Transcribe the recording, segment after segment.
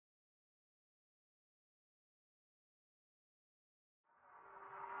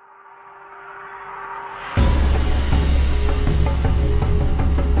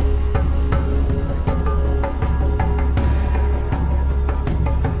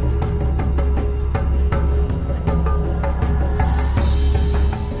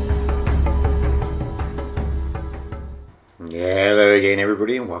again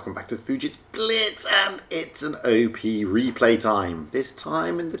everybody and welcome back to Fujit's Blitz, and it's an OP replay time. This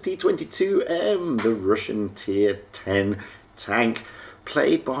time in the T-22M, the Russian tier 10 tank,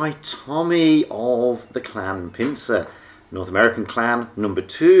 played by Tommy of the clan PNCR, North American clan, number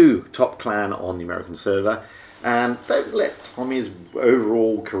 2 top clan on the American server. And don't let Tommy's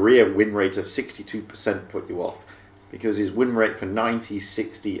overall career win rate of 62% put you off, because his win rate for 90,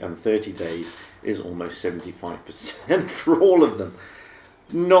 60 and 30 days is almost 75% for all of them.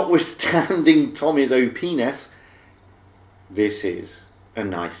 Notwithstanding Tommy's OP-ness, this is a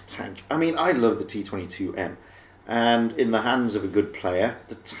nice tank. I mean, I love the T-22M, and in the hands of a good player,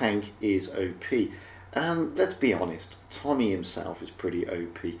 the tank is OP. And let's be honest, Tommy himself is pretty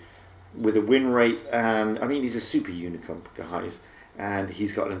OP, with a win rate, and I mean, he's a super unicorn, guys. And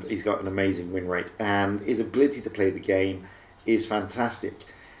he's got an amazing win rate, and his ability to play the game is fantastic.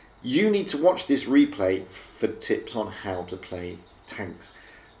 You need to watch this replay for tips on how to play tanks,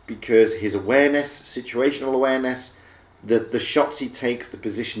 because his awareness, situational awareness, the shots he takes, the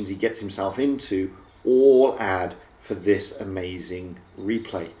positions he gets himself into, all add for this amazing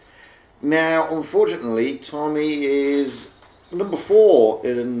replay. Now, unfortunately, Tommy is number 4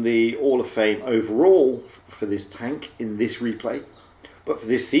 in the Hall of Fame overall for this tank in this replay. But for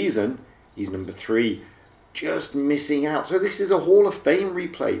this season, he's number 3, just missing out. So this is a Hall of Fame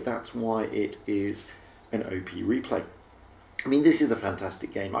replay. That's why it is an OP replay. I mean, this is a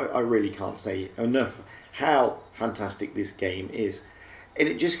fantastic game. I really can't say enough how fantastic this game is. And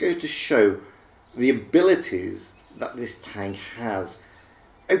it just goes to show the abilities that this tank has.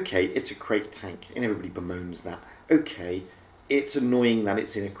 Okay, it's a crate tank, and everybody bemoans that. Okay, it's annoying that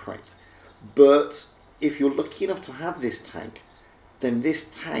it's in a crate. But if you're lucky enough to have this tank, then this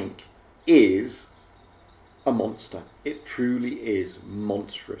tank is a monster. It truly is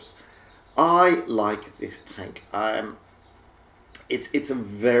monstrous. I like this tank. It's a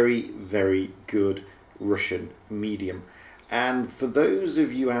very, very good Russian medium. And for those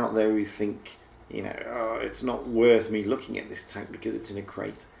of you out there who think, you know, oh, it's not worth me looking at this tank because it's in a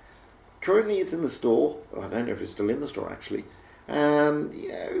crate, currently it's in the store. I don't know if it's still in the store actually. And you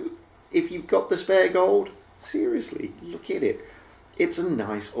know, if you've got the spare gold, seriously, look at it. It's a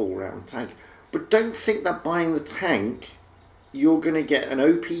nice all-round tank. But don't think that buying the tank, you're going to get an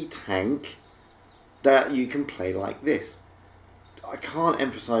OP tank that you can play like this. I can't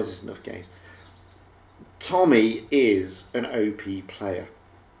emphasize this enough, guys. Tommy is an OP player.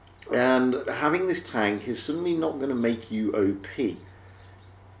 And having this tank is certainly not going to make you OP.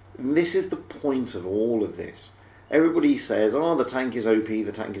 And this is the point of all of this. Everybody says, oh, the tank is OP,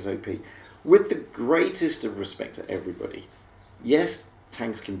 the tank is OP. With the greatest of respect to everybody, yes,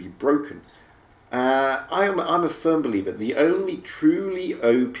 tanks can be broken. I'm a firm believer the only truly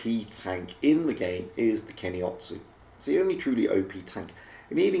OP tank in the game is the Kennyotsu. It's the only truly OP tank.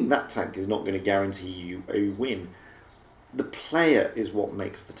 And even that tank is not going to guarantee you a win. The player is what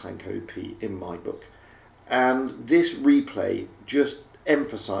makes the tank OP in my book. And this replay just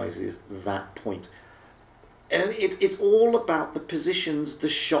emphasizes that point. And it's all about the positions, the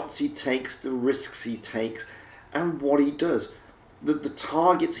shots he takes, the risks he takes, and what he does. The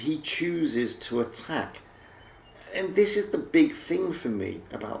targets he chooses to attack. And this is the big thing for me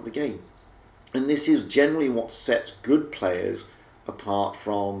about the game. And this is generally what sets good players apart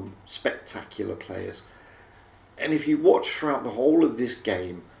from spectacular players. And if you watch throughout the whole of this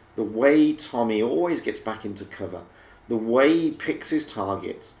game, the way Tommy always gets back into cover, the way he picks his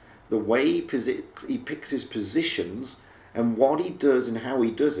targets, the way he picks his positions, and what he does and how he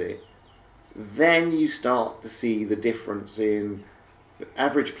does it, then you start to see the difference in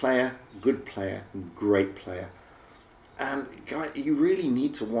average player, good player, and great player. And guys, you really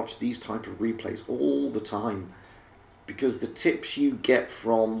need to watch these type of replays all the time, because the tips you get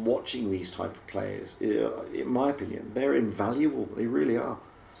from watching these type of players, in my opinion, they're invaluable. They really are.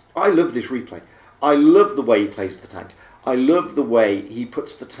 I love this replay. I love the way he plays the tank. I love the way he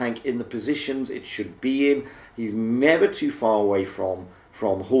puts the tank in the positions it should be in. He's never too far away from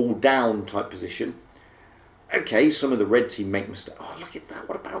hull down type position. Okay, some of the red team make mistakes. Oh, look at that.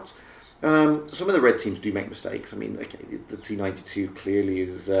 What about... some of the red teams do make mistakes. I mean, okay, the T-92 clearly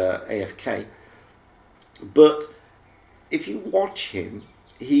is AFK. But if you watch him,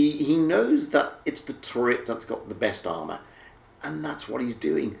 he knows that it's the turret that's got the best armor. And that's what he's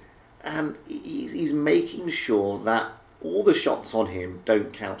doing. And he's making sure that all the shots on him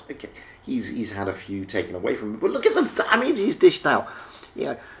don't count. Okay, he's had a few taken away from him. But look at the damage he's dished out. You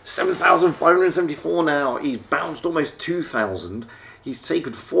know, 7,574 now. He's bounced almost 2,000. He's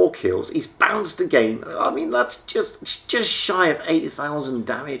taken 4 kills. He's bounced again. I mean, that's just shy of 8,000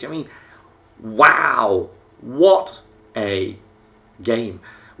 damage. I mean, wow. What a game.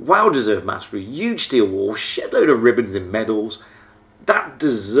 Well-deserved match, huge steel wall, shed load of ribbons and medals. That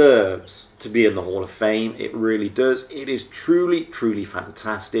deserves to be in the Hall of Fame. It really does. It is truly, truly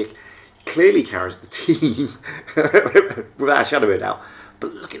fantastic. Clearly carries the team without a shadow of a doubt.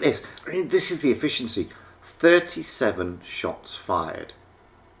 But look at this. I mean, this is the efficiency. 37 shots fired.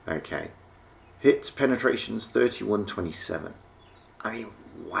 Okay. Hits, penetrations, 31-27. I mean,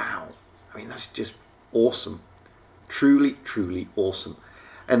 wow. I mean, that's just awesome. Truly, truly awesome.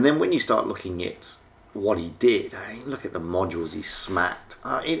 And then when you start looking at what he did, I mean, look at the modules he smacked.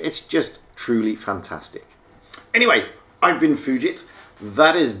 It's just truly fantastic. Anyway, I've been Fujit.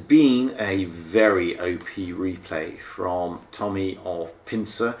 That has been a very OP replay from Tommy of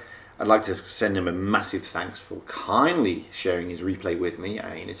Pincer. I'd like to send him a massive thanks for kindly sharing his replay with me.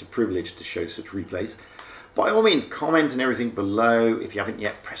 I mean, it's a privilege to show such replays. By all means, comment and everything below. If you haven't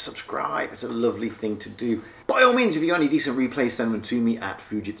yet, press subscribe. It's a lovely thing to do. By all means, if you've got any decent replays, send them to me at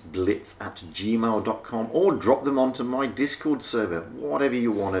fujitsblitz@gmail.com or drop them onto my Discord server, whatever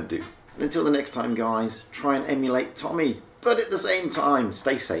you want to do. And until the next time, guys, try and emulate Tommy. But at the same time,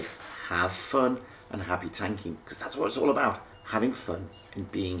 stay safe, have fun, and happy tanking. Because that's what it's all about, having fun and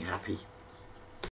being happy.